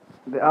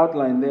The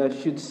outline there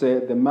should say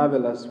the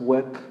marvelous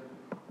work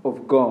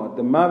of God.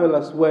 The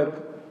marvelous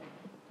work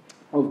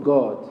of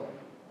God.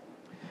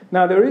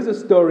 Now, there is a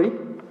story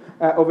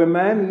of a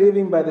man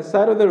living by the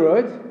side of the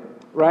road,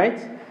 right?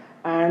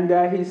 And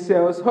he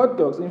sells hot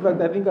dogs. In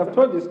fact, I think I've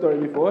told this story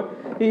before.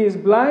 He is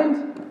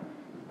blind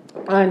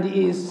and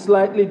he is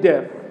slightly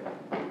deaf.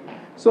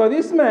 So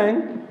this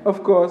man,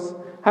 of course,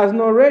 has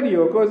no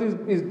radio because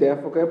he's deaf,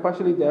 okay,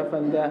 partially deaf,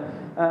 and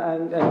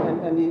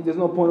there's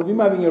no point of him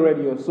having a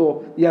radio.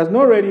 So he has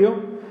no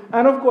radio,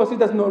 and of course he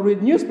does not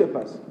read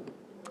newspapers.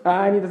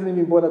 And he doesn't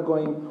even bother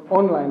going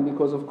online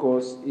because, of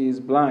course, he's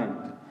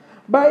blind.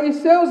 But he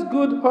sells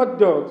good hot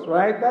dogs,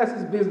 right? That's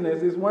his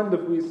business. It's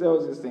wonderful. He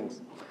sells these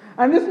things.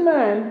 And this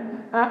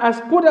man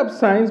has put up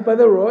signs by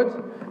the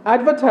road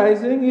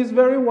advertising his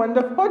very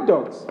wonderful hot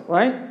dogs,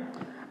 right?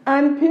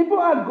 And people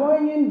are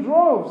going in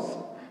droves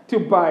to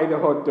buy the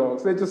hot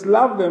dogs. They just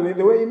love them,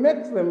 the way he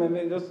makes them, and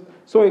they're just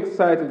so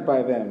excited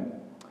by them.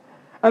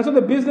 And so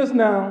the business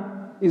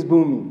now is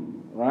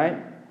booming, right?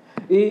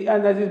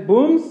 And as it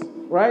booms,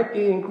 right,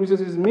 he increases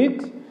his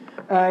meat,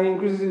 he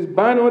increases his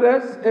bun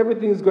orders,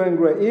 everything's going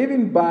great. He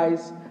even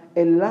buys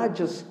a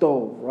larger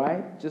stove,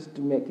 right, just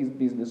to make his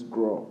business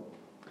grow.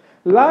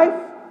 Life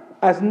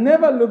has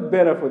never looked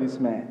better for this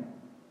man.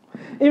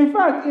 In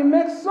fact, he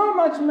makes so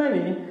much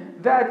money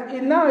that he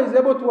now is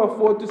able to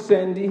afford to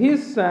send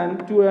his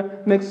son to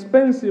an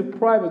expensive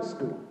private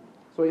school.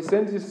 So he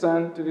sends his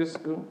son to this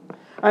school.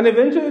 And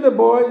eventually the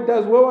boy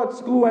does well at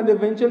school and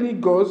eventually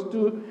goes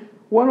to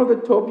one of the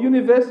top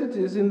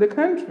universities in the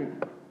country.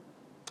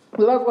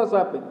 So that's what's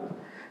happened.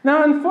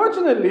 Now,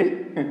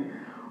 unfortunately,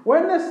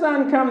 when the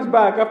son comes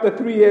back after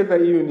 3 years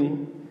at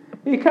uni,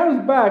 he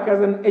comes back as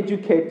an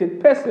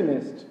educated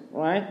pessimist,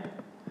 right?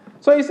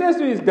 So he says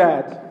to his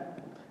dad,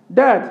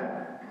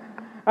 "Dad,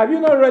 have you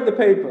not read the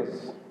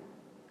papers?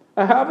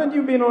 Haven't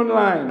you been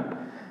online?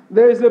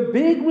 There is a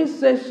big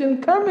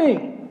recession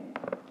coming.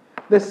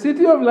 The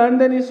city of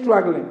London is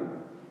struggling.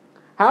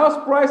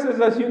 House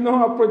prices, as you know,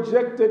 are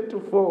projected to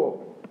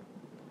fall."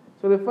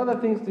 So the father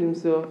thinks to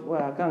himself,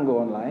 well, I can't go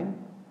online.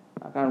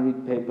 I can't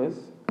read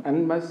papers.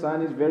 And my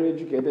son is very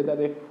educated at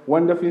a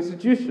wonderful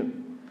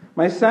institution.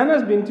 My son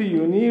has been to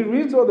uni. He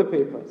reads all the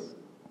papers.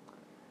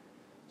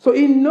 So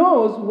he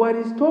knows what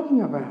he's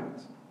talking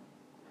about.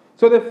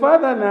 So the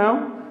father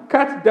now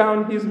cuts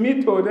down his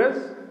meat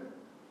orders.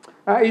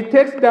 He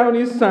takes down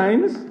his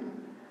signs.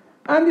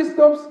 And he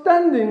stops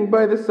standing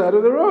by the side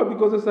of the road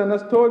because the son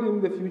has told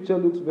him the future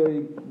looks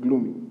very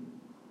gloomy.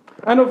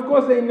 And of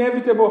course, the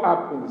inevitable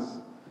happens.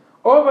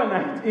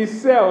 Overnight,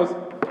 his sales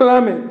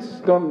plummet,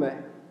 don't they?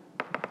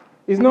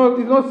 He's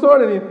not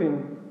sold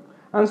anything.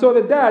 And so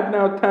the dad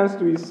now turns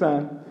to his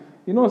son.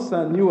 You know,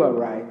 son, you are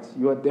right.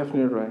 You are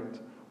definitely right.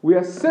 We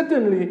are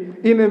certainly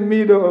in the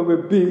middle of a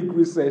big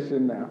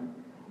recession now.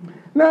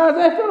 Now, as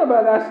I thought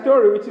about that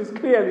story, which is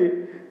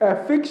clearly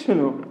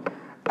fictional,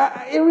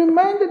 it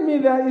reminded me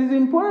that it is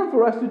important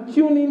for us to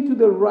tune into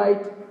the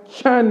right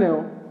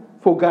channel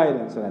for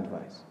guidance and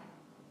advice.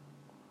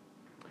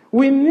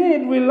 We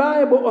need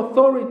reliable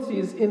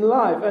authorities in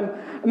life and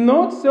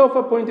not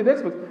self-appointed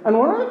experts. And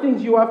one of the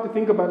things you have to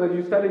think about as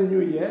you start a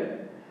new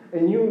year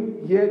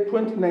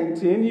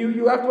 2019,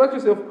 you have to ask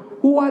yourself,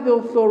 who are the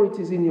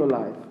authorities in your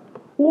life?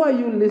 Who are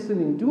you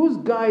listening to? Who's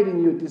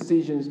guiding your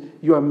decisions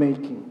you are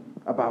making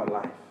about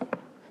life?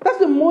 That's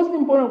the most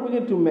important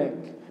question to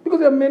make.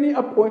 Because there are many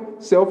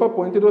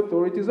self-appointed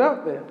authorities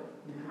out there.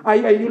 Are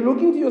you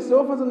looking to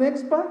yourself as an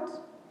expert?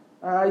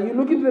 Are you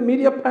looking to the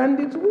media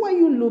pundits? Who are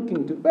you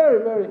looking to?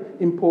 Very, very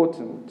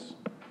important.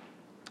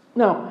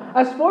 Now,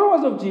 as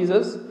followers of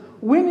Jesus,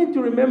 we need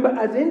to remember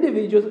as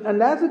individuals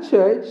and as a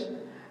church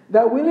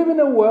that we live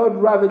in a world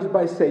ravaged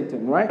by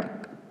Satan, right?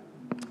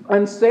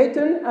 And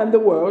Satan and the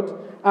world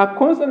are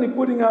constantly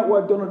putting out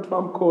what Donald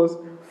Trump calls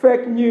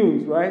fake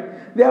news,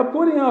 right? They are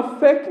putting out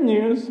fake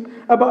news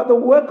about the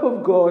work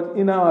of God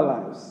in our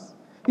lives.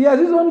 He has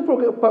his own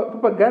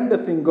propaganda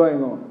thing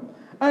going on.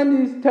 And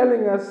he's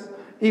telling us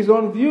his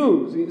own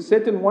views.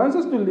 Satan wants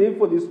us to live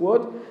for this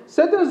world.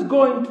 Satan's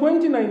goal in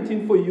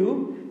 2019 for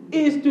you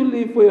is to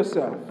live for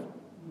yourself,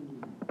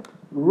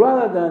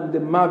 rather than the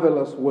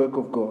marvelous work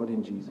of God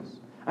in Jesus.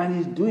 And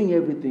he's doing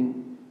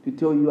everything to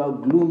tell you how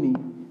gloomy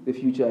the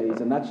future is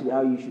and actually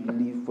how you should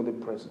live for the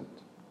present.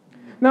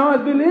 Now,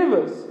 as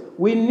believers,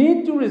 we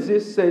need to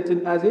resist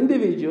Satan as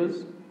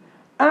individuals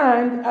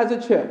and as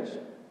a church.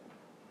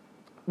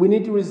 We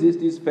need to resist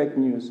this fake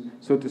news,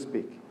 so to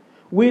speak.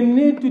 We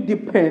need to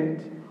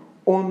depend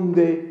on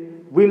the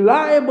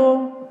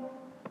reliable,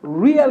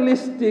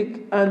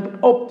 realistic, and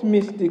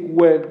optimistic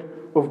word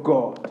of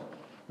God,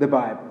 the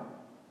Bible.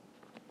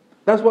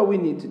 That's what we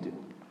need to do.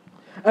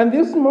 And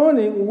this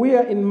morning, we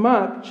are in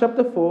Mark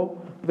chapter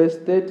 4, verse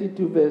 30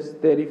 to verse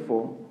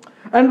 34.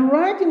 And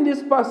right in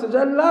this passage,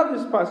 I love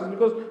this passage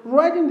because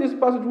right in this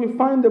passage we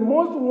find the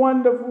most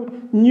wonderful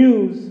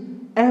news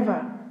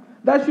ever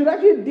that should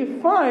actually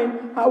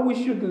define how we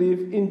should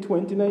live in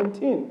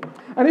 2019.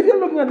 And if you're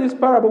looking at this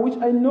parable, which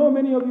I know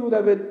many of you would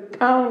have heard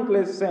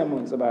countless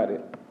sermons about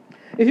it,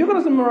 if you're going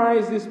to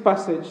summarize this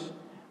passage,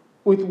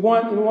 in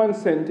one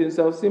sentence,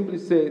 I'll simply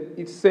say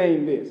it's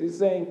saying this. It's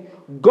saying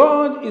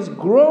God is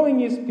growing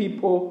his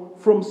people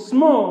from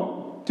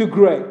small to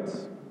great.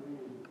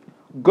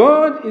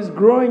 God is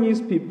growing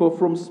his people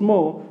from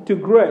small to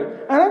great.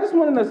 And I just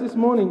wanted us this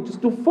morning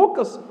just to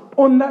focus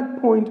on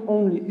that point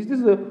only. This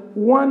is a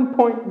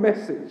one-point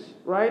message,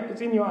 right?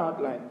 It's in your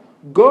outline.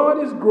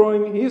 God is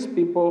growing his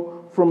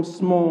people from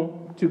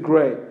small to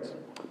great.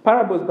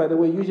 Parables, by the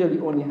way, usually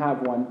only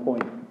have 1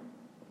 point.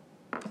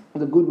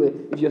 It's a good way,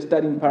 if you're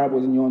studying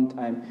parables in your own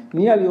time,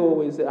 nearly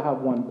always have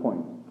 1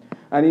 point.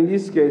 And in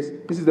this case,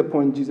 this is the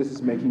point Jesus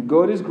is making.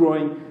 God is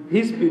growing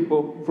his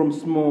people from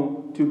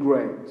small to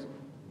great.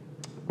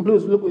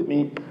 Please look with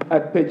me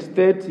at page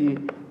 30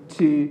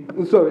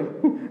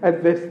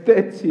 at verse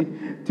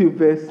 30 to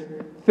verse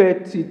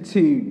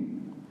 32.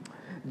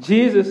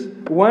 Jesus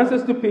wants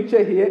us to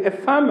picture here a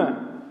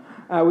farmer.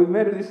 We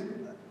met this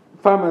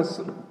farmers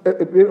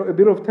a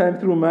bit of time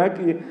through Mark.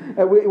 He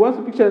wants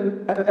to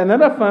picture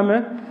another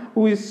farmer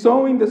who is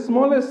sowing the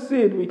smallest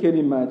seed we can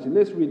imagine.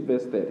 Let's read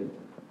verse 30.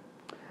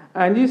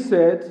 And he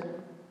said,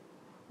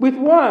 "With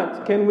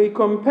what can we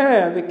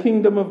compare the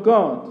kingdom of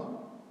God?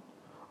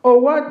 Or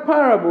what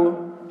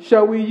parable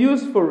shall we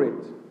use for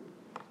it?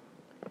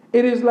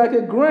 It is like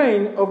a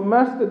grain of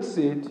mustard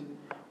seed,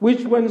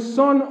 which when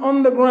sown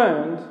on the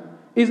ground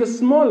is the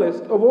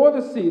smallest of all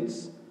the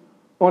seeds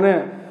on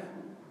earth."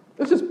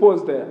 Let's just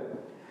pause there.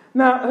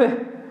 Now,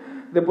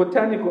 the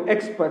botanical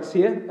experts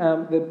here,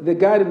 the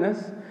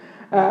gardeners,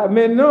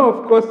 may know,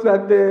 of course,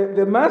 that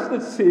the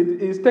mustard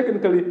seed is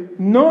technically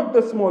not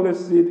the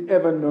smallest seed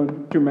ever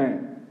known to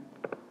man.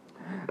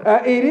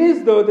 It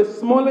is, though, the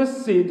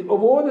smallest seed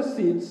of all the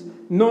seeds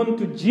known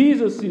to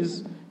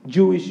Jesus'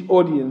 Jewish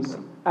audience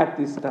at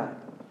this time.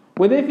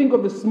 When they think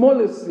of the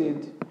smallest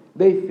seed,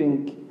 they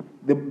think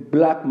the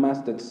black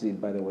mustard seed,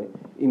 by the way,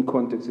 in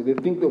context. They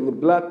think of the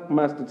black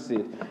mustard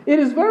seed. It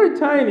is very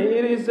tiny.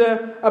 It is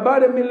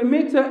about 1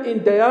 millimeter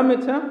in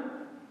diameter.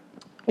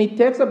 It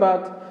takes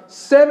about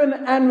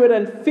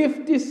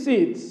 750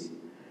 seeds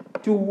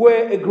to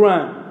weigh a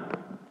gram.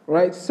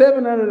 Right?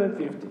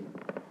 750.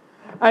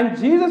 And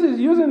Jesus is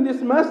using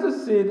this mustard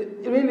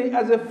seed really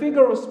as a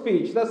figure of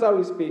speech. That's how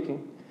he's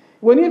speaking.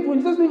 When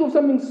you just think of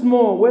something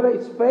small, whether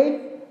it's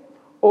faith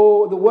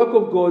or the work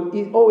of God,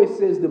 he always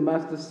says the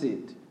mustard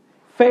seed.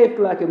 Faith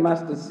like a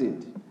mustard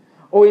seed.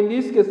 Or in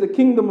this case, the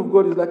kingdom of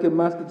God is like a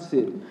mustard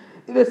seed.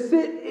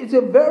 It's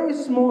a very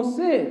small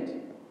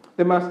seed,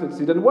 the mustard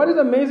seed. And what is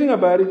amazing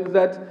about it is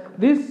that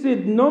this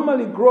seed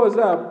normally grows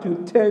up to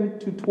 10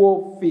 to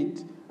 12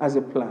 feet as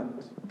a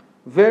plant.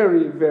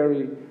 Very,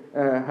 very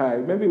high.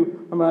 Maybe,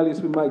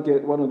 Alice, we might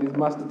get one of these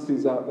mustard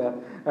seeds out there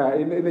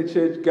in the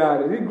church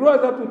garden. It grows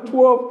up to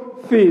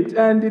 12 feet,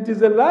 and it is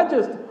the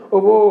largest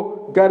of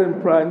all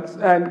garden plants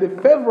and the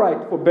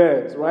favorite for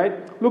birds, right?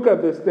 Look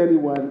at verse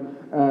 31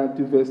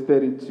 to verse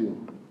 32.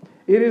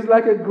 It is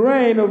like a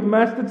grain of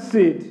mustard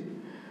seed,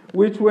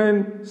 which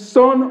when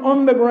sown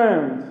on the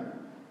ground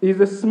is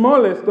the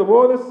smallest of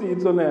all the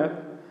seeds on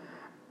earth.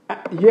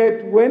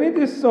 Yet when it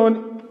is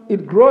sown,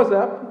 it grows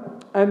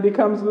up and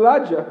becomes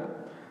larger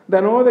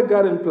than all the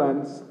garden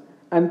plants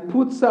and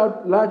puts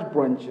out large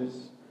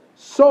branches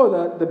so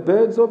that the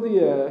birds of the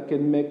air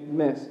can make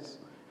nests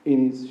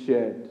in its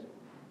shade.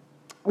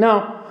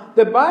 Now,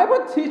 the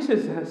Bible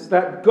teaches us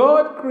that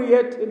God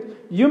created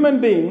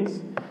human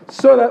beings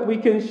so that we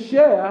can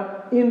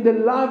share in the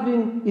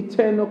loving,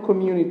 eternal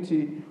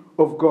community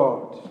of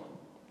God.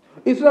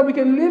 It's so that we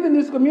can live in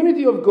this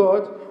community of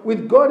God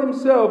with God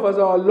himself as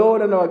our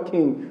Lord and our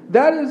King.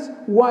 That is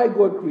why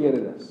God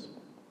created us.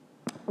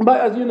 But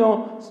as you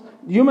know,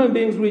 human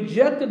beings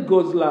rejected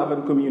God's love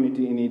and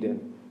community in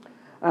Eden.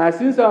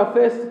 Since our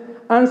first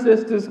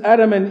ancestors,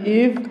 Adam and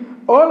Eve,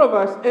 all of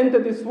us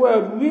entered this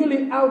world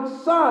really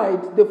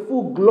outside the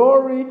full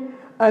glory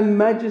and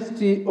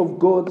majesty of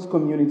God's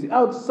community,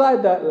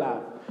 outside that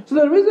love. So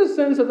there is a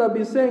sense, as I've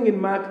been saying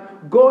in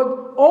Mark,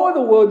 God, all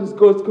the world is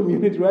God's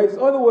community, right?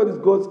 All the world is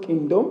God's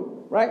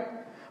kingdom, right?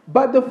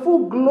 But the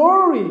full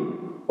glory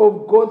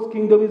of God's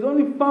kingdom is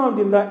only found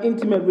in that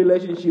intimate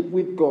relationship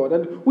with God.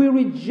 And we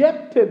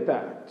rejected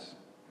that,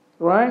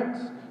 right?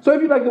 So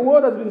if you like, the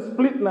world has been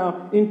split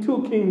now in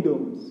two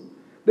kingdoms.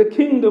 The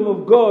kingdom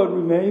of God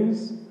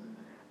remains,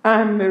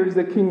 and there is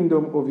the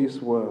kingdom of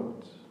this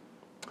world.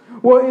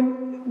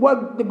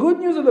 Well, the good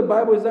news of the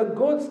Bible is that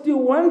God still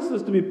wants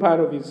us to be part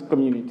of his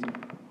community.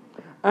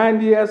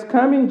 And he has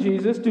come in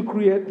Jesus to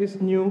create this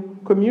new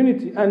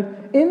community.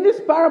 And in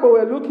this parable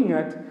we're looking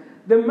at,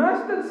 the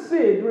mustard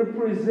seed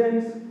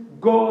represents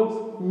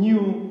God's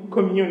new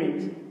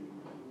community.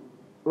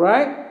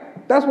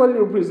 Right? That's what it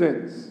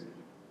represents.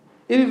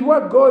 It is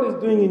what God is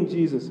doing in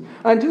Jesus.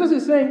 And Jesus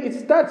is saying it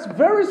starts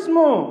very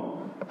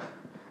small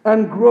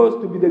and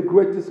grows to be the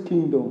greatest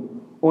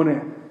kingdom on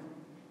earth.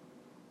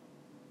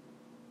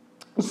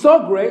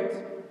 So great,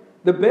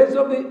 the birds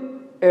of the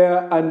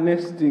air are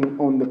nesting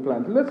on the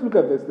plant. Let's look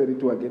at verse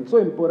 32 again. So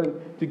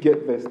important to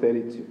get verse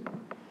 32.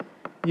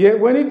 Yet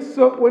when it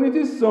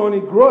is sown,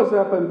 it grows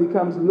up and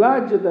becomes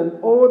larger than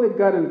all the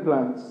garden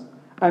plants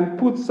and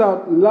puts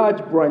out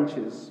large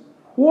branches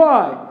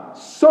Why?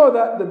 So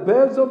that the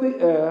birds of the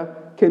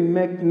air can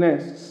make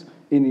nests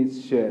in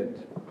its shade.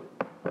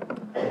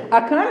 I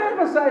can't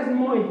emphasize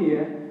more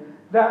here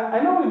that, I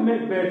know we've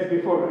met birds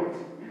before, right?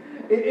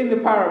 In the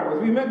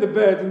parables. We met the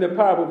birds in the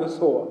parable of the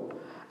sower.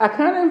 I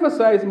can't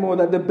emphasize more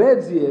that the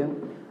birds here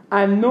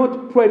are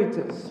not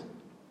predators.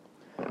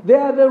 They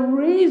are the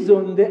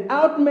reason, the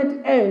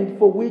ultimate end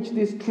for which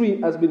this tree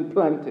has been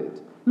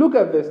planted. Look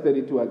at verse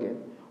 32 again.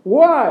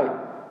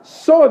 Why?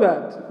 So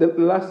that, the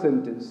last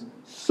sentence,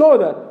 so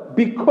that,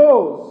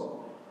 because,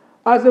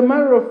 as a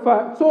matter of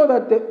fact, so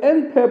that the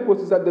end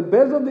purpose is that the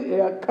birds of the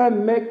air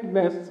can make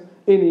nests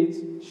in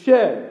its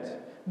shade.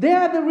 They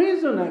are the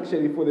reason,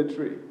 actually, for the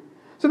tree.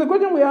 So the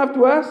question we have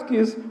to ask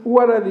is,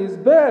 what are these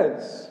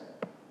birds?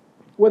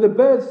 Well, the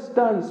bird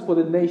stands for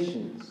the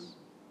nations.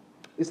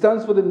 It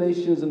stands for the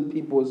nations and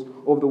peoples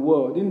of the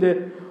world. In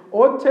the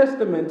Old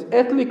Testament,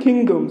 earthly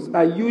kingdoms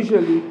are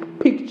usually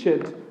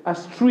pictured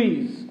as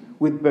trees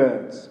with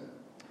birds.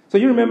 So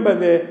you remember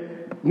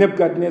the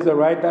Nebuchadnezzar,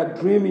 right? That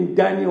dream in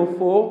Daniel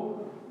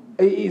 4?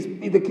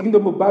 The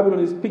kingdom of Babylon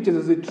is pictured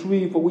as a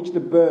tree for which the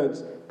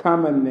birds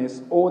come and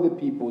nest, all the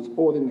peoples,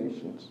 all the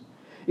nations.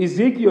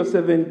 Ezekiel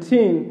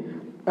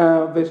 17,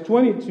 verse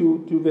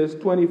 22 to verse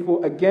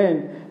 24,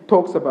 again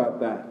talks about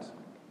that.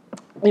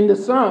 In the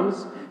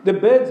Psalms, the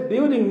birds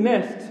building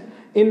nests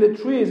in the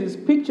trees is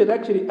pictured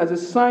actually as a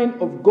sign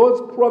of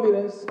God's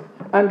providence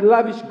and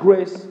lavish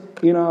grace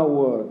in our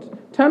world.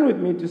 Turn with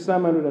me to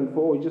Psalm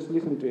 104, or just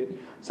listen to it.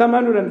 Psalm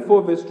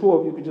 104 verse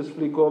 12, you could just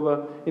flick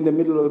over in the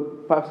middle of the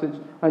passage,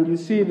 and you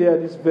see there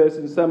this verse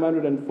in Psalm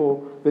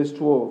 104 verse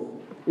 12.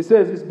 It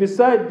says, it's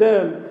beside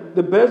them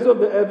the birds of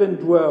the heaven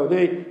dwell.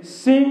 They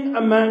sing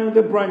among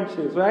the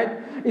branches, right?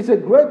 It's a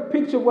great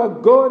picture of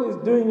what God is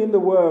doing in the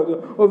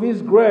world, of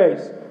His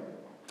grace.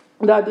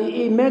 That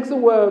He makes a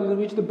world in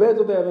which the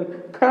birds of the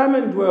heaven come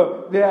and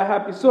dwell. They are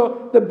happy.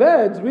 So the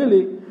birds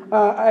really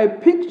are a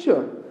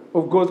picture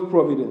of God's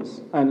providence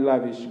and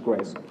lavish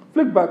grace.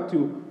 Flick back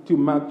to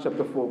Mark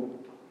chapter 4,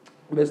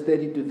 verse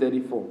 30 to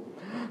 34.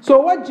 So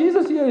what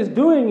Jesus here is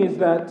doing is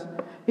that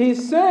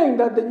He's saying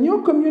that the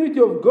new community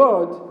of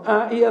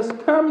God He has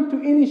come to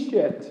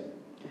initiate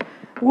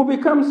will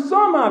become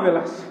so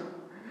marvelous,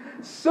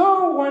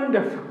 so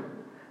wonderful,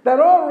 that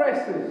all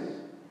races,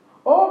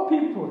 all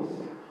peoples,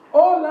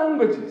 all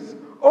languages,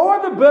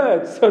 all the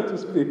birds, so to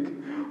speak,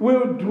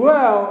 will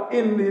dwell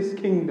in this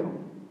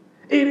kingdom.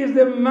 It is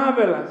a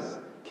marvelous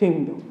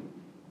kingdom.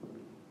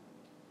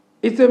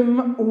 It's a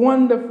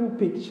wonderful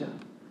picture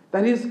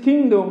that His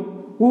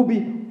kingdom will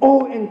be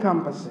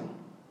all-encompassing.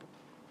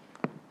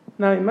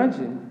 Now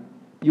imagine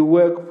you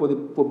work for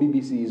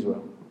BBC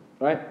Israel,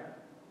 right?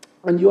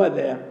 And you are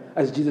there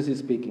as Jesus is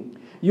speaking.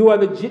 You are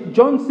the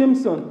John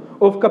Simpson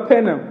of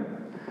Capernaum.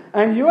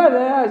 And you are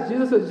there as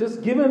Jesus has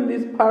just given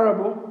this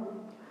parable.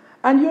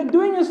 And you're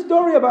doing a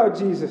story about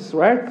Jesus,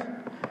 right?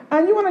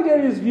 And you want to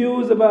get His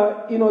views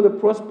about, the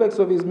prospects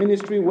of His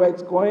ministry, where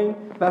it's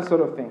going, that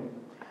sort of thing.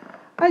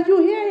 And you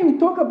hear Him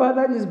talk about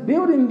that He's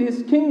building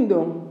this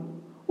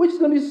kingdom, which is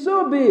going to be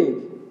so big,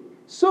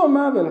 so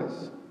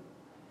marvelous.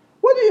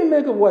 What do you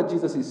make of what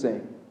Jesus is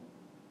saying?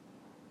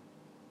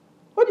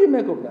 What do you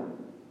make of that?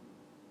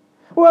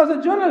 Well, as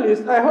a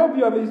journalist, I hope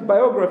you have His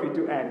biography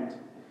to hand.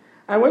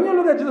 And when you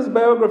look at Jesus'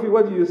 biography,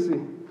 what do you see?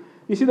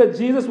 You see that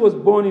Jesus was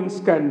born in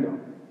scandal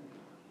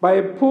by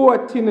a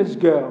poor teenage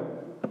girl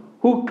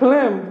who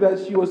claimed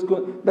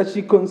that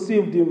she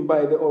conceived him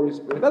by the Holy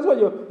Spirit. That's what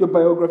your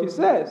biography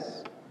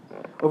says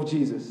of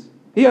Jesus.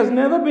 He has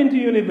never been to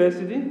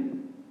university.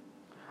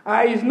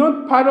 He's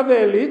not part of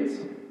the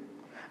elite.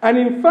 And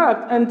in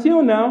fact,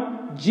 until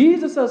now,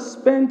 Jesus has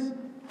spent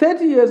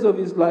 30 years of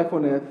His life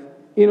on earth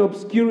in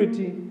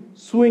obscurity,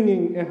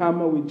 swinging a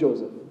hammer with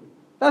Joseph.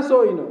 That's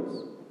all he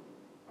knows.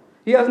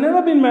 He has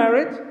never been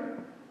married.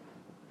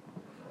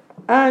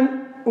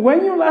 And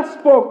when you last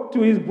spoke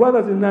to his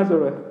brothers in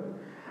Nazareth,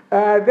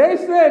 they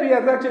said he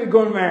has actually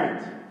gone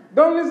mad.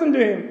 Don't listen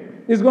to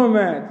him. He's gone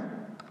mad.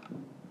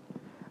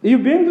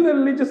 You've been to the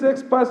religious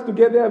experts to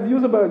get their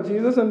views about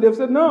Jesus, and they've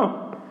said,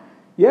 no.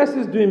 Yes,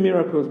 He's doing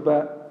miracles,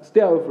 but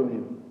stay away from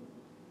Him.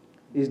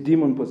 He's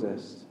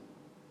demon-possessed.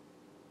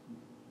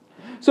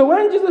 So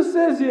when Jesus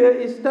says here,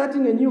 He's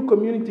starting a new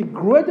community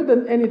greater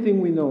than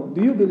anything we know,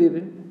 do you believe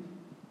it?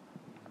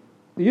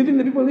 Do you think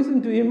the people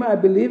listening to Him are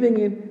believing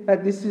it,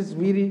 that this is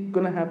really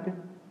going to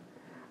happen?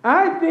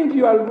 I think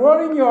you are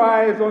rolling your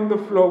eyes on the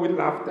floor with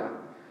laughter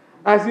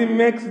as He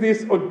makes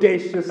this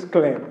audacious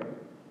claim.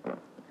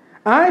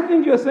 I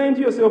think you're saying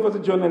to yourself as a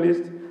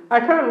journalist, I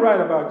can't write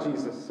about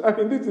Jesus. I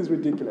mean, this is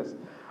ridiculous.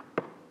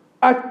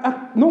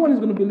 No one is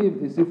going to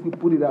believe this if we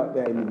put it out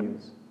there in the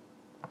news.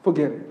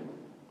 Forget it.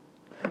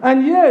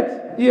 And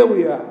yet, here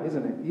we are,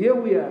 isn't it? Here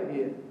we are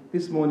here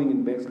this morning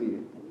in Bexley.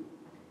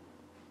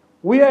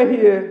 We are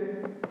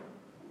here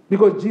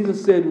because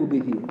Jesus said we'll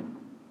be here.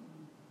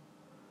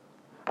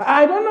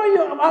 I don't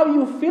know how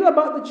you feel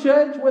about the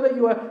church, whether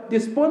you are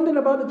despondent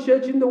about the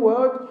church in the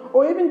world,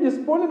 or even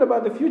despondent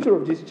about the future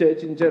of this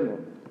church in general.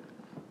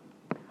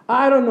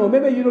 I don't know.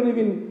 Maybe you don't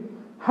even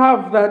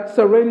have that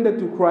surrender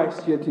to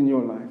Christ yet in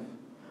your life.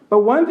 But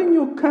one thing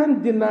you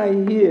can't deny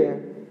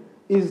here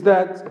is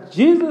that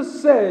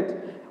Jesus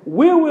said,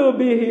 we will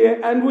be here,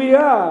 and we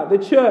are the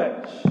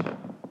church.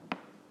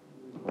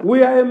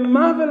 We are a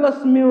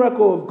marvelous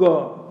miracle of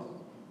God.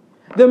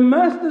 The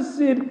mustard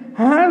seed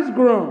has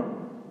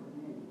grown.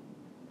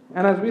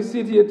 And as we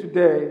sit here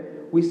today,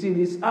 we see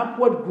this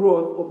upward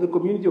growth of the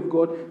community of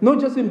God,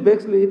 not just in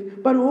Bexley,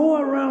 but all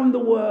around the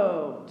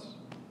world.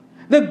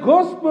 The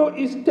gospel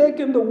is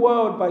taking the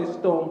world by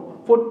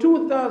storm for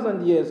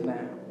 2,000 years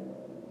now.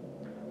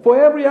 For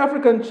every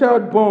African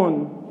child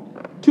born,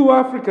 2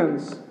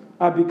 Africans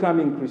are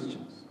becoming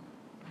Christians.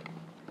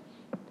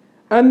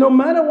 And no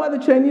matter what the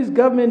Chinese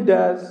government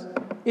does,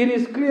 it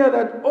is clear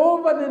that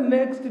over the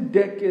next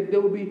decade, there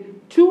will be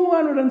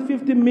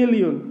 250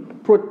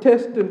 million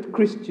Protestant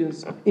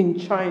Christians in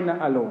China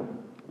alone.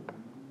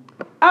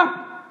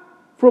 Up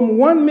from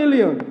 1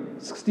 million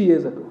 60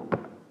 years ago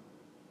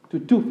to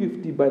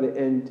 250 by the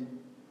end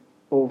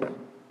of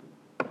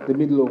the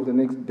middle of the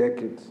next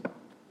decade,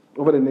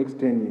 over the next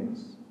 10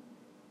 years.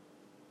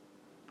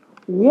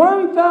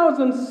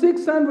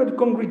 1,600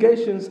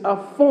 congregations are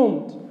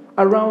formed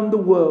around the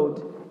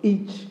world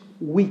each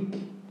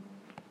week.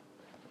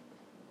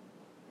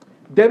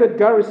 David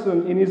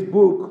Garrison, in his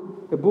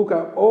book, a book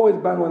I always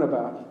bang on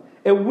about,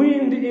 A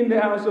Wind in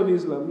the House of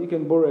Islam, you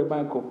can borrow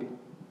my copy,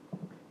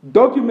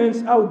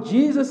 documents how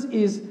Jesus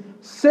is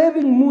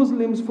saving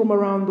Muslims from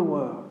around the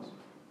world.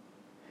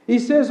 He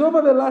says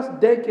over the last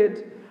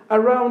decade,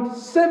 around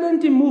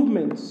 70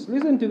 movements,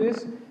 listen to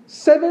this,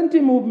 70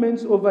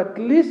 movements of at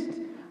least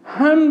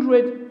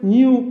 100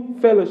 new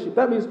fellowships.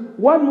 That means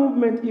one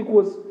movement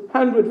equals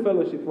 100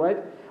 fellowships, right?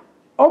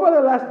 Over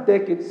the last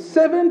decade,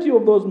 70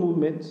 of those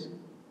movements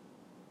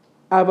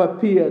have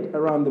appeared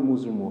around the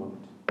Muslim world.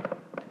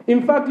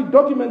 In fact, it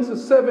documents the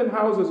 7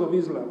 houses of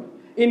Islam.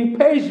 In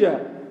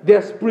Persia,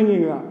 they're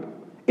springing up.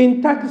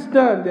 In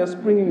Pakistan, they're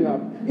springing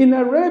up. In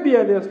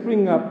Arabia, they're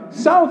springing up.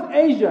 South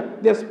Asia,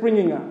 they're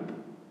springing up.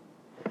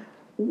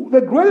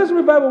 The greatest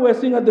revival we're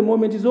seeing at the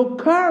moment is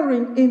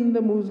occurring in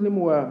the Muslim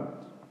world.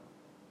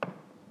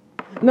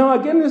 Now,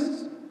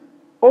 against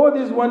all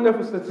these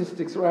wonderful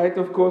statistics, right?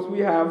 Of course, we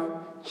have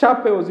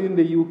chapels in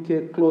the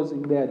UK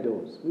closing their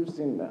doors. We've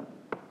seen that.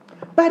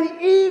 But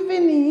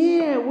even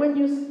here, when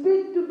you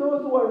speak to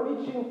those who are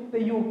reaching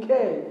the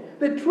UK,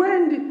 the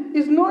trend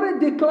is not a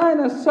decline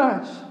as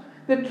such.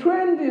 The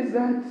trend is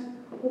that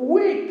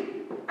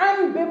weak,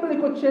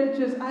 unbiblical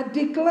churches are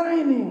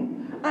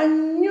declining,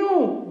 and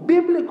new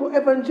biblical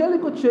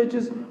evangelical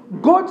churches,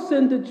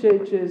 God-centered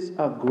churches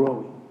are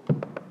growing.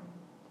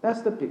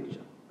 That's the picture.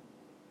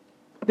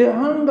 The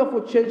hunger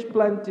for church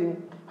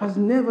planting has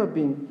never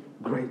been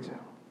greater.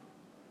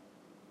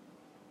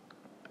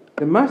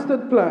 The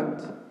mustard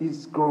plant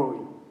is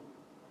growing,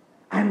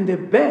 and the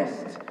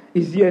best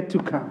is yet to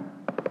come.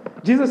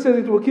 Jesus says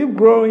it will keep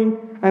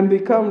growing and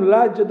become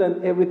larger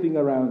than everything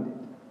around it.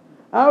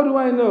 How do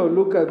I know?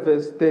 Look at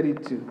verse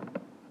 32.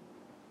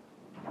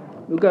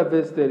 Look at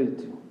verse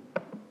 32.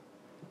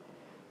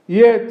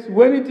 Yet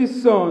when it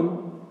is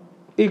sown,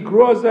 it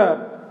grows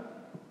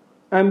up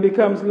and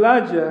becomes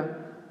larger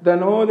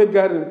than all the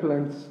garden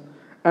plants,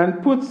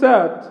 and puts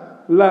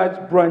out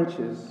large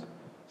branches,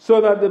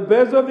 so that the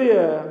birds of the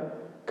air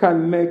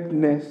can make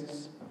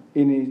nests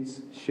in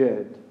its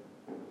shade.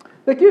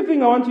 The key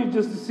thing I want you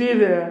just to see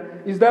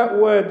there is that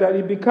word, that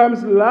it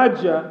becomes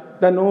larger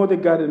than all the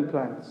garden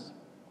plants.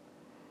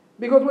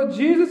 Because what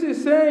Jesus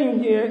is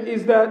saying here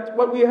is that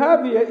what we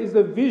have here is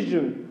a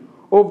vision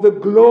of the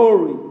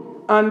glory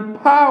and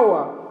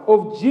power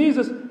of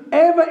Jesus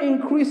ever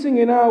increasing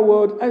in our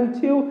world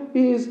until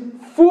he is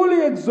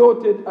fully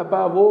exalted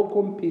above all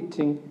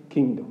competing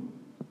kingdom.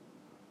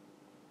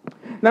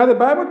 Now the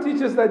Bible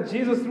teaches that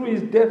Jesus, through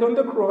his death on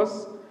the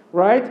cross,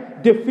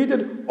 right,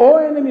 defeated all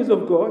enemies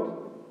of God,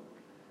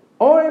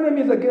 all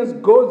enemies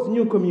against God's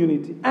new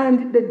community.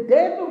 And the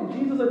death of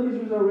Jesus and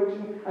his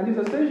resurrection and his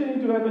ascension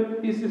into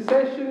heaven, his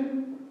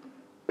ascension,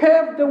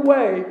 paved the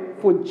way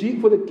for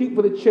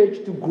the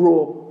church to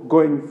grow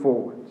going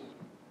forward.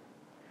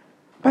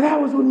 But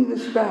that was only the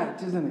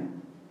start, isn't it?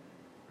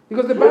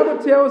 Because the Bible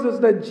tells us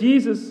that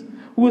Jesus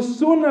will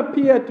soon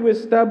appear to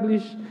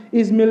establish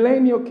his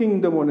millennial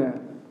kingdom on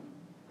earth.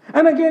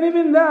 And again,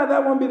 even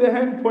that won't be the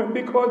end point,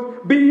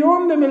 because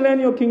beyond the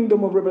millennial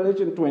kingdom of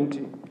Revelation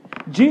 20,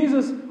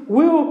 Jesus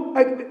will,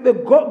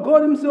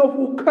 God himself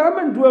will come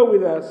and dwell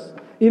with us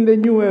in the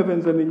new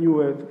heavens and the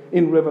new earth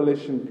in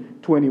Revelation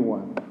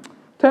 21.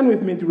 Turn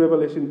with me to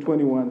Revelation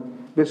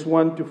 21, verse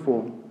 1 to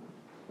 4.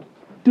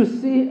 To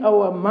see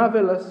our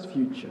marvelous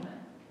future.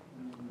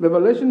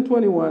 Revelation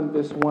 21,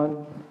 verse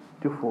 1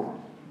 to 4.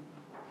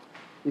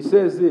 It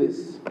says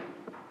this: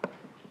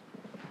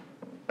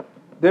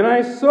 Then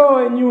I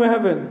saw a new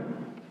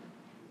heaven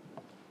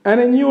and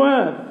a new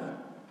earth,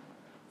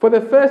 for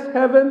the first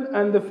heaven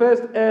and the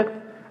first earth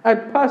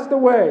had passed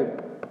away,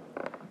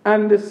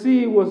 and the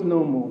sea was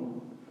no more.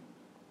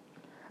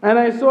 And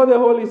I saw the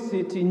holy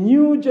city,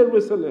 New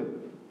Jerusalem,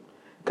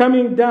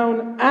 coming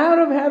down out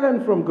of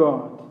heaven from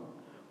God,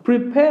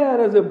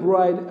 prepared as a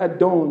bride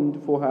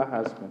adorned for her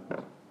husband.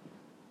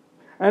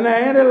 And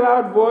I heard a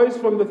loud voice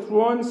from the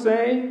throne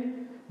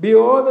saying,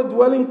 Behold, the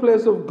dwelling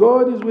place of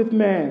God is with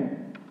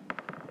men.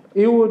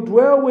 He will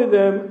dwell with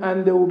them,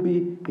 and they will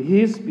be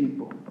his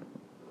people.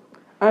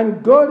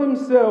 And God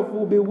himself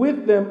will be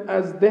with them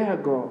as their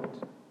God.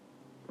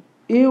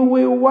 He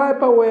will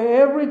wipe away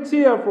every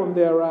tear from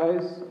their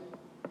eyes,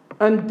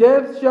 and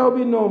death shall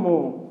be no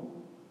more.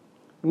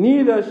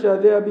 Neither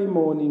shall there be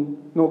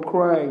mourning, nor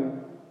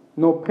crying,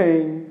 nor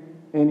pain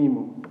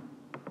anymore.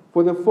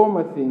 For the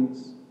former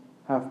things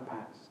have passed.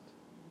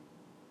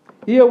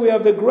 Here we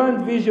have the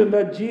grand vision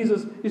that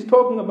Jesus is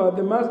talking about.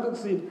 The mustard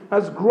seed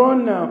has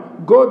grown now,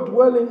 God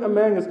dwelling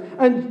among us.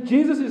 And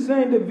Jesus is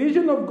saying the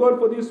vision of God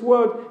for this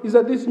world is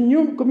that this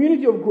new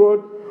community of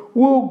growth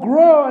will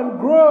grow and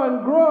grow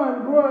and grow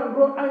and grow and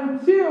grow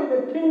until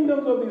the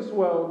kingdoms of this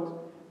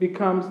world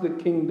becomes the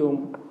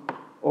kingdom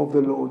of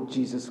the Lord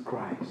Jesus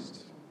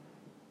Christ.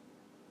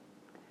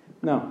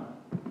 Now,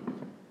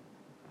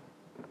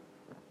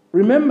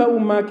 remember who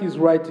Mark is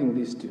writing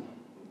this to.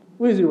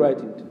 Who is he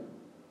writing to?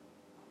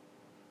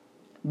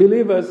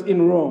 Believers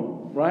in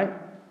Rome, right?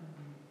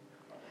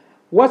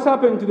 What's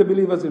happened to the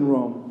believers in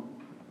Rome?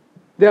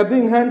 They are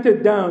being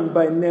hunted down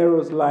by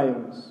Nero's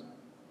lions.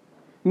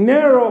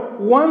 Nero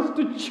wants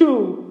to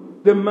chew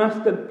the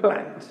mustard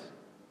plant.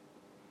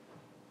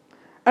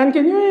 And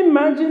can you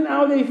imagine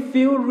how they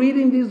feel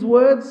reading these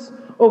words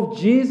of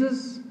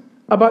Jesus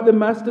about the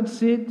mustard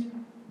seed?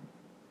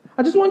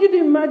 I just want you to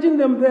imagine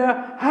them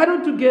there,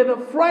 huddled together,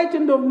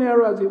 frightened of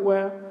Nero, as it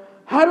were,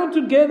 huddled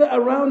together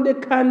around a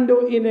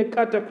candle in a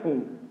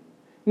catacomb.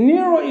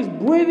 Nero is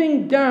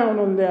breathing down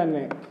on their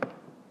neck.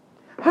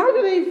 How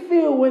do they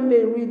feel when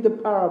they read the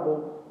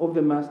parable of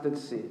the mustard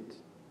seed?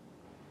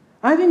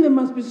 I think they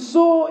must be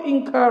so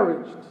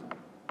encouraged.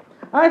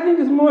 I think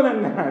it's more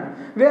than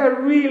that. They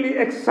are really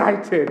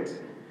excited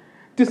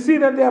to see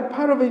that they are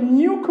part of a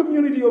new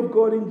community of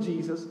God in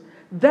Jesus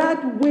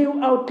that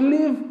will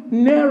outlive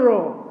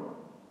Nero.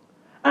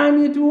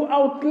 And it will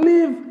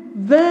outlive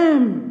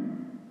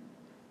them.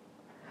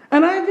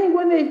 And I think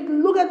when they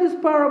look at this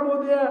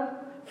parable, they are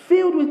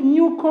filled with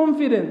new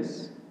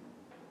confidence.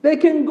 They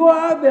can go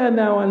out there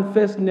now and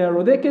face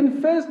Nero. They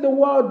can face the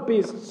wild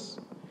beasts.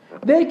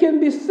 They can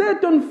be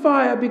set on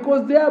fire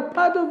because they are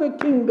part of a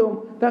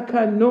kingdom that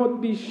cannot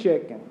be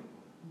shaken.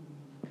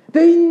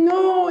 They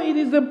know it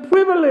is a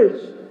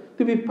privilege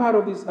to be part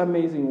of this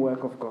amazing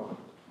work of God.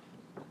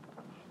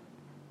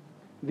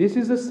 This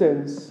is a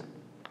sense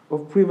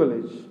of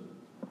privilege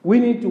we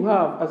need to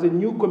have as a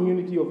new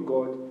community of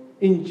God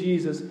in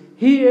Jesus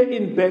here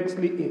in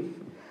Bexley Heath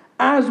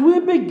as we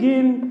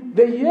begin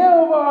the year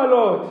of our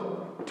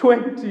Lord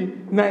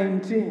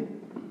 2019.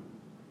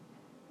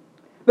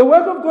 The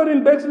work of God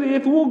in Bexley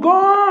Heath will go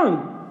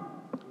on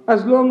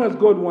as long as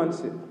God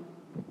wants it.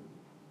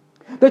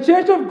 The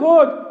church of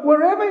God,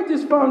 wherever it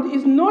is found,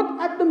 is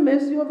not at the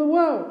mercy of the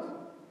world.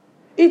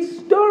 Its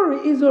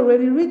story is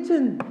already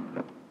written.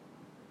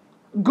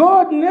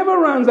 God never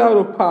runs out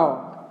of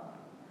power.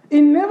 He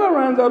never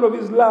runs out of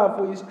his love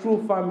for his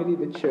true family,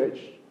 the church.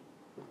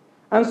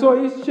 And so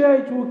his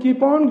church will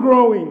keep on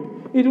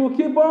growing. It will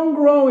keep on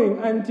growing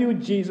until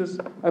Jesus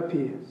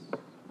appears.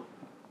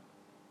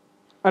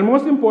 And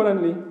most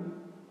importantly,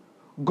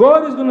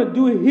 God is going to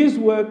do his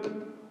work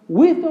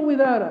with or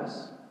without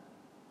us.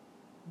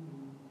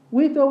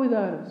 With or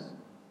without us.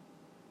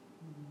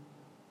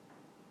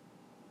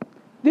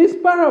 This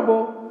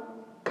parable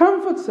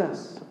comforts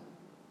us,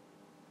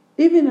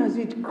 even as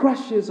it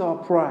crushes our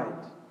pride.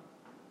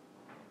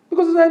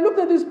 Because as I looked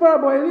at this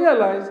parable, I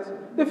realized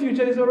the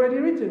future is already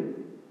written.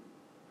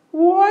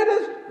 Why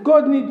does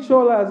God need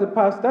Shola as a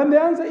pastor? And the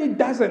answer, it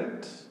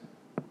doesn't.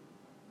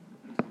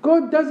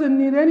 God doesn't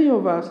need any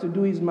of us to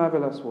do his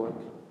marvelous work.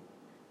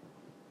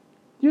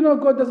 You know,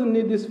 God doesn't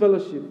need this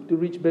fellowship to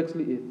reach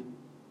Bexley Heath.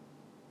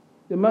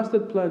 The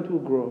mustard plant will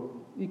grow.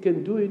 He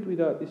can do it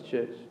without this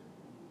church.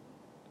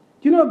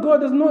 You know, God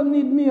does not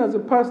need me as a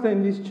pastor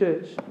in this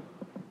church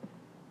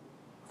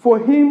for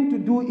him to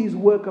do his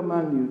work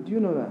among you. Do you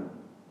know that?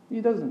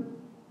 He doesn't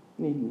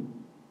need me.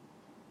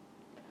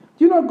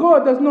 Do you know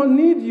God does not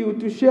need you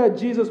to share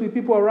Jesus with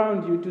people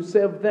around you to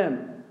serve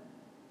them?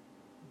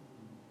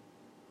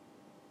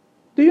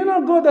 Do you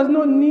know God does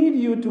not need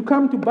you to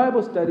come to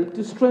Bible study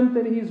to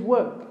strengthen his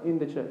work in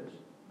the church?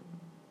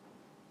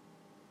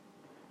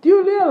 Do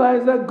you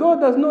realize that God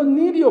does not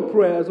need your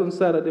prayers on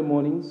Saturday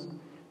mornings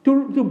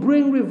to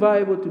bring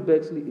revival to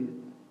Bexley Heath?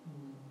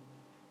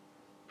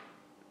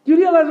 Do you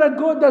realize that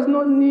God does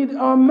not need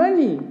our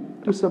money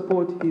to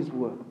support his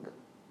work?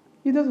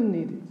 He doesn't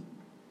need it.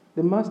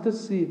 The mustard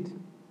seed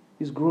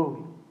is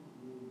growing.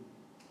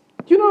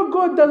 Do you know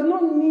God does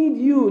not need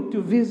you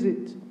to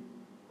visit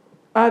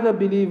other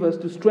believers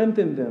to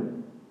strengthen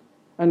them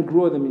and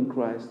grow them in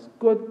Christ?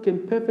 God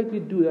can perfectly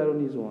do that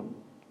on his own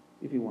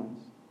if he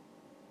wants.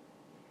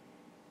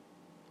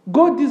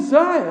 God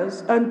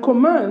desires and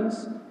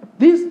commands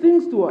these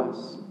things to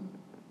us,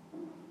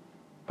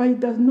 but he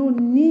does not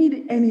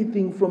need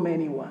anything from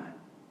anyone.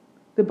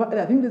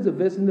 I think there's a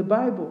verse in the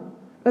Bible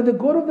that the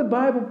God of the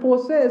Bible, Paul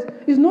says,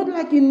 is not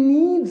like he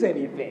needs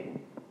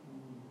anything.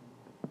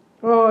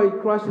 Oh,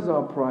 it crushes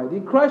our pride.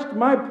 It crushed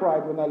my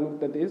pride when I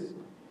looked at this.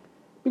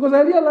 Because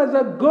I realized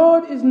that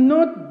God is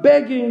not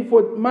begging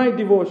for my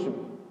devotion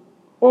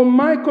or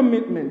my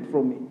commitment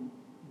from me.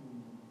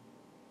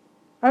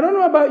 I don't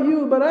know about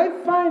you, but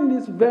I find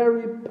this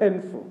very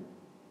painful.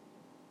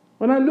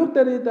 When I looked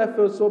at it, I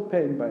felt so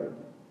pained by it.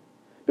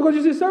 Because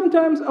you see,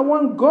 sometimes I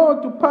want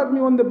God to pat me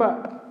on the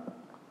back.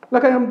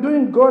 Like I am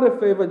doing God a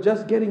favor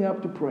just getting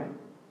up to pray.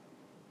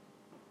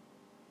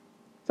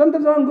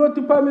 Sometimes I want God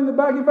to pat me on the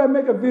back if I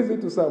make a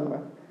visit to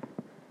somewhere.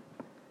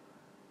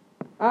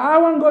 I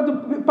want God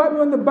to pat me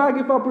on the back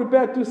if I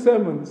prepare 2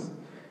 sermons.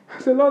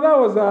 I say, Lord, that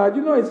was hard.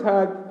 You know it's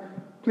hard.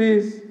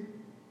 Please.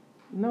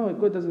 No,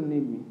 God doesn't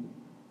need me.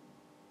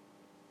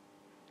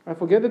 I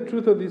forget the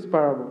truth of this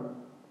parable.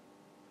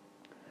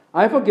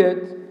 I forget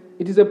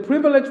it is a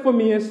privilege for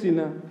me, a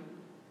sinner,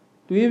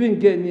 to even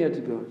get near to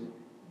God.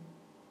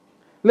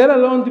 Let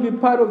alone to be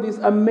part of this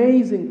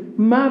amazing,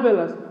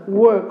 marvelous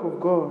work of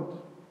God.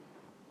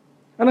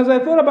 And as I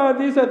thought about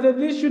this, I thought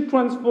this should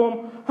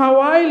transform how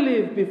I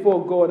live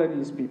before God and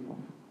His people.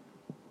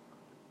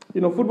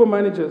 You know, football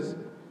managers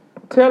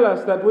tell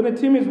us that when a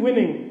team is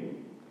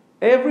winning,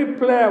 every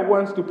player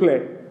wants to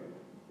play.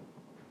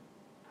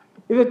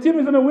 If a team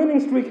is on a winning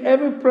streak,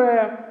 every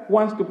player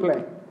wants to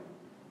play.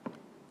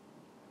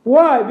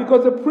 Why?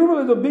 Because the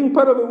privilege of being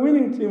part of a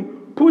winning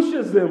team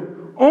pushes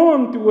them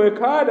on to work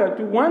harder,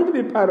 to want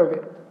to be part of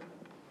it.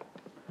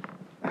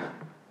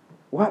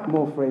 What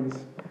more,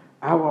 friends?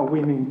 Our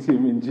winning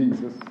team in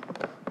Jesus.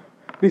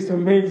 This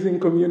amazing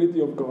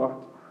community of God.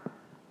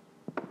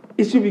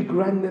 It should be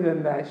grander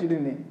than that,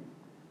 shouldn't it?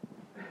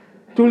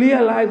 To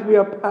realize we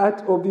are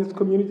part of this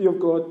community of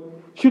God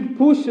should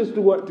push us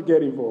to want to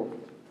get involved.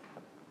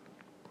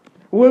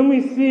 When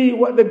we see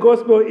what the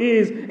gospel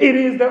is, it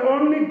is the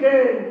only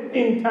game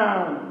in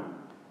town.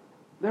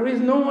 There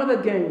is no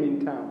other game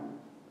in town.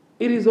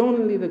 It is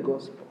only the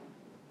gospel.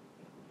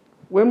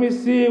 When we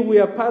see we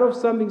are part of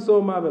something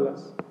so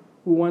marvelous,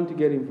 we want to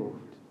get involved.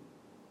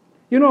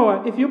 You know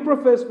what? If you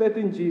profess faith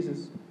in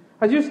Jesus,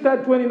 as you start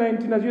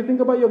 2019, as you think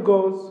about your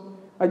goals,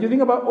 as you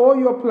think about all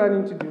you're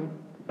planning to do,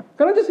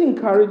 can I just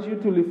encourage you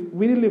to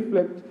really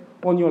reflect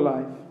on your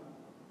life?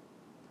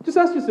 Just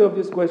ask yourself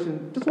this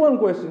question, just one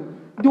question.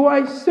 Do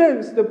I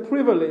sense the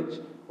privilege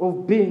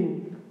of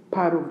being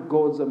part of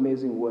God's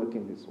amazing work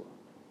in this world?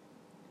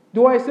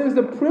 Do I sense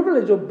the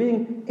privilege of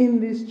being in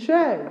this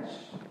church?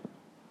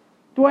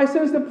 Do I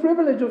sense the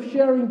privilege of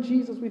sharing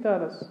Jesus with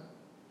others?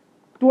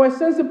 Do I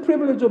sense the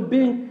privilege of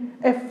being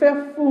a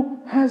faithful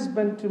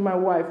husband to my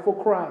wife for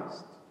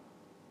Christ?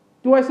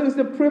 Do I sense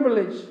the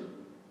privilege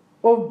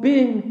of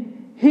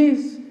being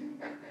His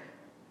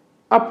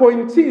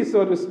appointee,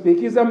 so to speak,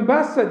 His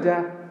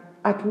ambassador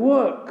at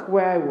work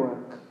where I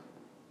work?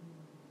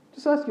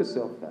 Just ask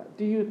yourself that.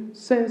 Do you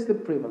sense the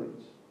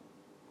privilege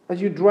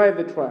as you drive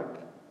the truck,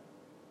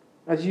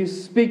 as you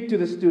speak to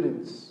the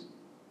students?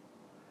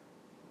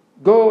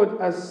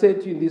 God has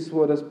set you in this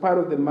world as part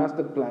of the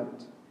master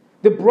plant.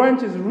 The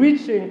branch is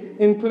reaching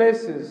in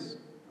places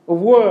of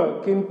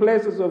work, in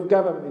places of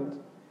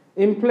government,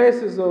 in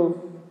places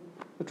of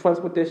the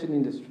transportation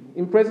industry,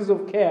 in places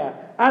of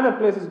care, other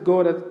places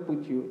God has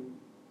put you.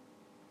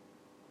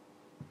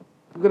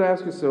 You've got to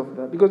ask yourself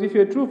that. Because if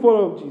you're a true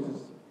follower of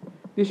Jesus,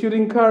 this should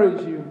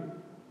encourage you.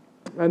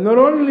 And not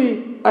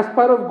only as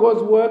part of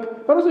God's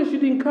work, but also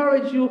should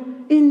encourage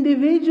you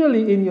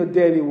individually in your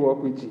daily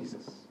walk with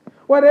Jesus.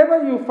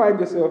 Whatever you find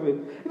yourself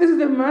in. This is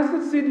the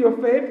mustard seed, your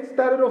faith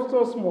started off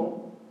so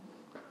small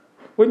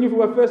when you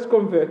were first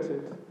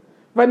converted.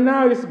 But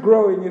now it's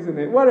growing, isn't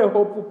it? What a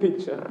hopeful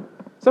picture.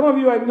 Some of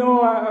you I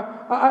know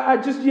are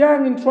just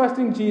young and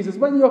trusting Jesus,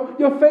 but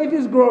your faith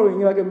is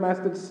growing like a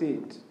mustard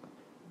seed.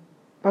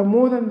 But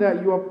more than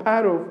that, you are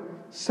part of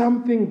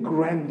something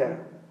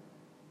grander.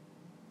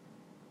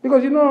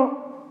 Because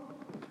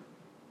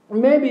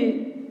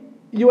maybe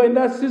you are in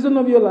that season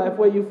of your life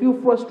where you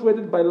feel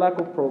frustrated by lack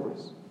of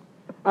progress.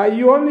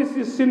 You only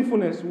see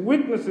sinfulness,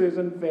 weaknesses,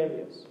 and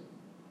failures.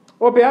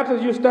 Or perhaps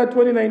as you start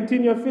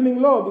 2019, you're feeling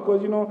low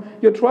because,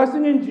 you're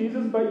trusting in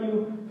Jesus, but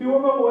you feel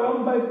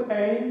overwhelmed by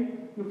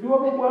pain. You feel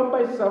overwhelmed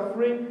by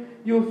suffering.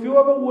 You feel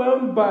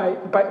overwhelmed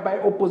by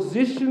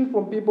opposition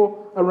from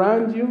people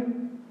around you.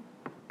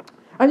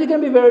 And you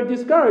can be very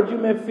discouraged. You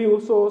may feel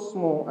so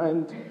small,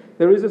 and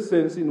there is a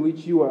sense in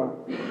which you are.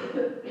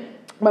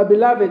 My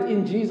beloved,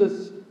 in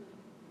Jesus,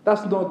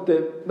 that's not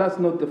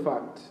the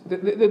fact.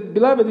 The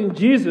beloved, in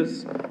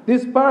Jesus,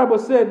 this parable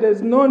said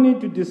there's no need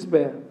to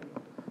despair.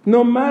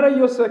 No matter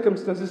your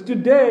circumstances,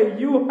 today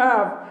you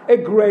have a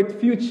great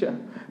future.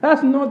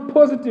 That's not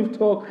positive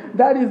talk.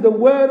 That is the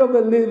word of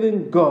the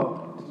living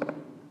God.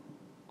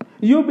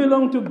 You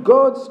belong to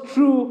God's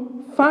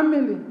true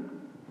family.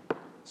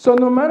 So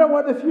no matter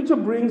what the future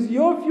brings,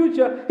 your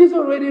future is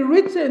already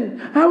written.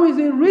 How is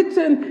it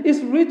written? It's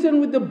written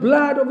with the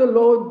blood of the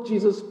Lord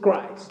Jesus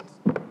Christ.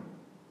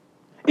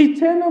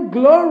 Eternal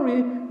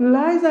glory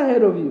lies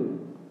ahead of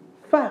you.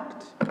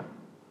 Fact.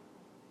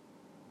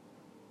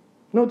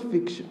 Not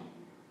fiction.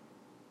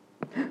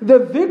 The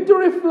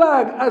victory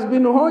flag has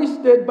been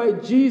hoisted by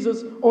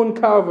Jesus on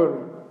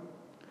Calvary.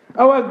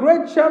 Our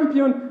great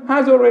champion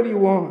has already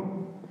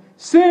won.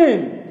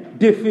 Sin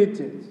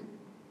defeated.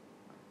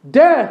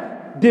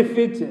 Death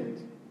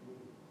defeated.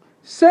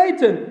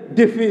 Satan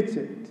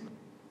defeated.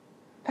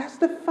 That's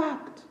the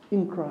fact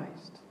in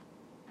Christ.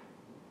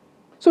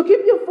 So keep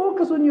your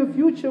focus on your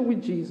future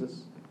with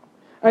Jesus.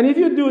 And if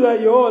you do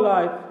that, your whole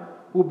life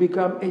will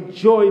become a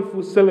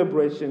joyful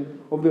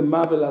celebration of the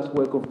marvelous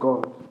work of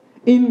God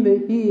in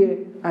the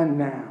here and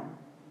now.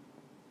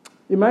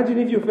 Imagine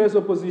if you face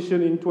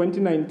opposition in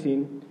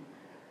 2019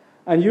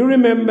 and you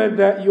remember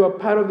that you are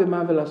part of the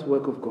marvelous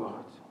work of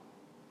God.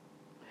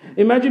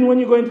 Imagine when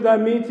you go into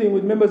that meeting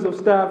with members of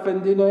staff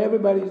and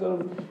everybody's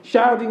sort of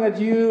shouting at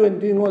you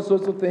and doing all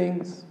sorts of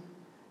things.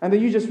 And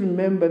then you just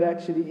remember that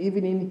actually,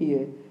 even in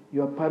here,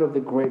 you are part of the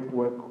great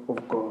work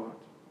of God.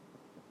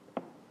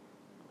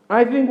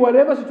 I think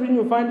whatever situation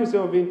you find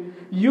yourself in,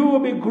 you will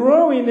be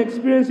growing,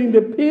 experiencing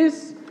the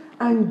peace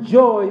and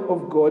joy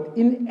of God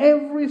in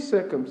every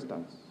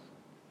circumstance.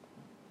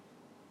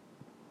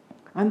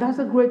 And that's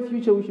a great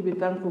future we should be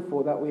thankful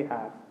for that we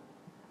have.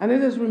 And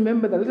let us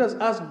remember that. Let us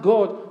ask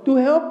God to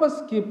help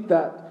us keep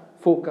that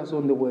focus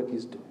on the work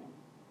He's doing.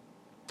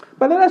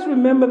 But let us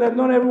remember that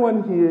not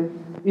everyone here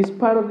is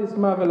part of this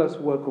marvelous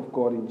work of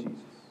God in Jesus.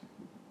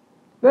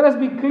 Let us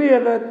be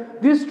clear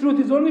that this truth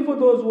is only for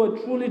those who are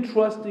truly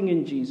trusting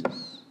in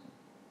Jesus.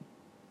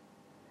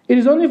 It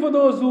is only for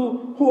those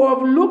who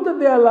have looked at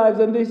their lives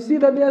and they see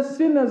that they are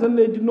sinners and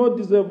they do not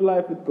deserve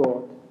life with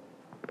God.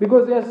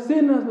 Because they are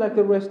sinners like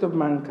the rest of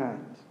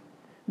mankind.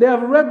 They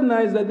have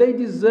recognized that they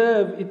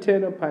deserve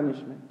eternal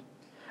punishment.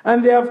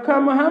 And they have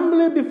come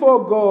humbly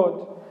before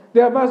God.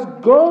 They have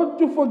asked God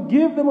to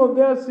forgive them of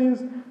their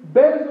sins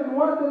based on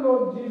what the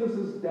Lord Jesus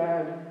has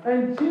done.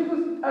 And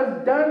Jesus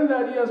has done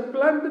that. He has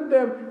planted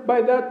them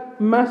by that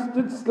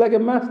like a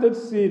mustard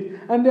seed.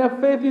 And their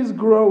faith is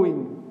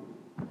growing.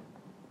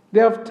 They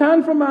have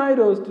turned from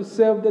idols to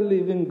serve the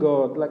living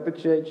God, like the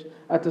church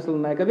at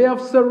Thessalonica. They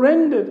have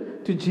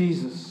surrendered to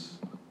Jesus.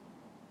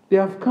 They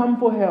have come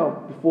for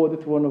help before the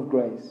throne of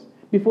grace,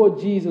 before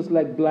Jesus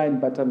like blind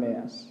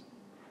Bartimaeus.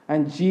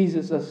 And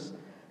Jesus has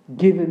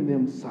given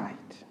them sight.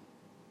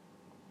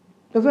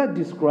 Does that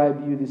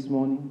describe you this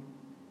morning?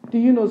 Do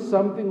you know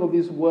something of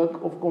this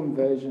work of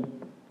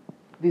conversion?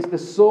 The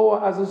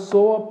sower, as a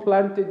sower,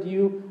 planted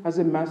you as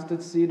a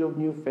mustard seed of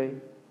new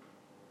faith.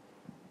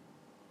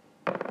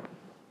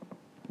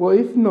 Well,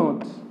 if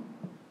not,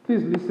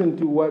 please listen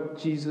to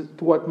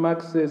what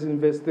Mark says in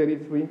verse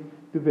 33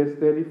 to verse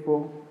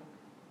 34.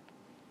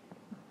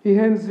 He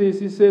ends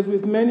this, he says,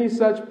 with many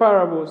such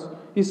parables,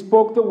 he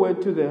spoke the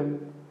word to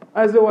them,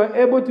 as they were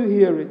able to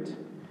hear it,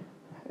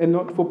 and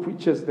not for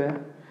preachers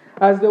there,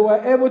 as they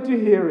were able to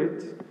hear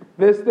it.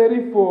 Verse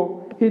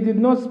 34, he did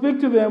not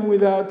speak to them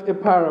without a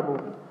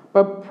parable,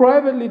 but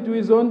privately to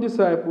his own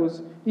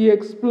disciples, he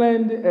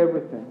explained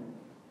everything.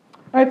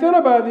 I thought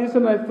about this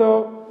and I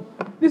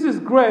thought, this is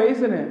great,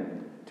 isn't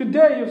it?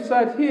 Today you've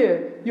sat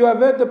here, you have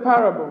heard the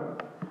parable,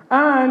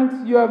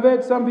 and you have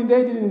heard something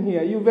they didn't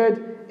hear. You've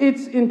heard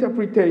its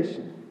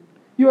interpretation.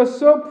 You are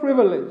so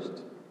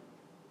privileged.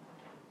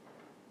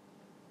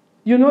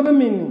 You know the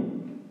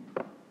meaning.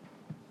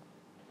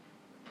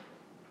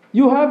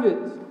 You have it.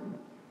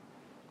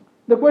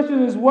 The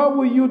question is, what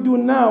will you do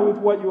now with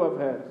what you have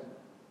heard?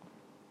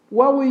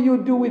 What will you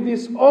do with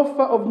this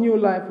offer of new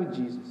life with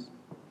Jesus?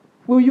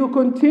 Will you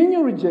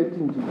continue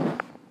rejecting Jesus?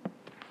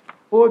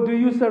 Or do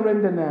you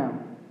surrender now?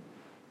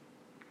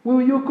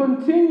 Will you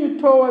continue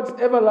towards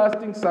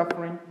everlasting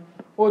suffering?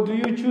 Or do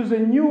you choose a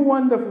new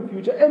wonderful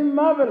future, a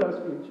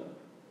marvelous future,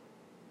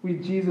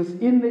 with Jesus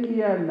in the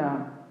here and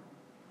now,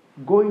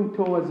 going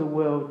towards the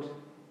world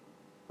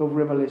of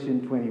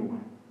Revelation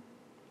 21?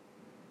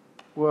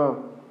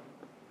 Well,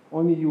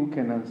 only you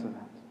can answer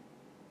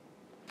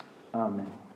that. Amen.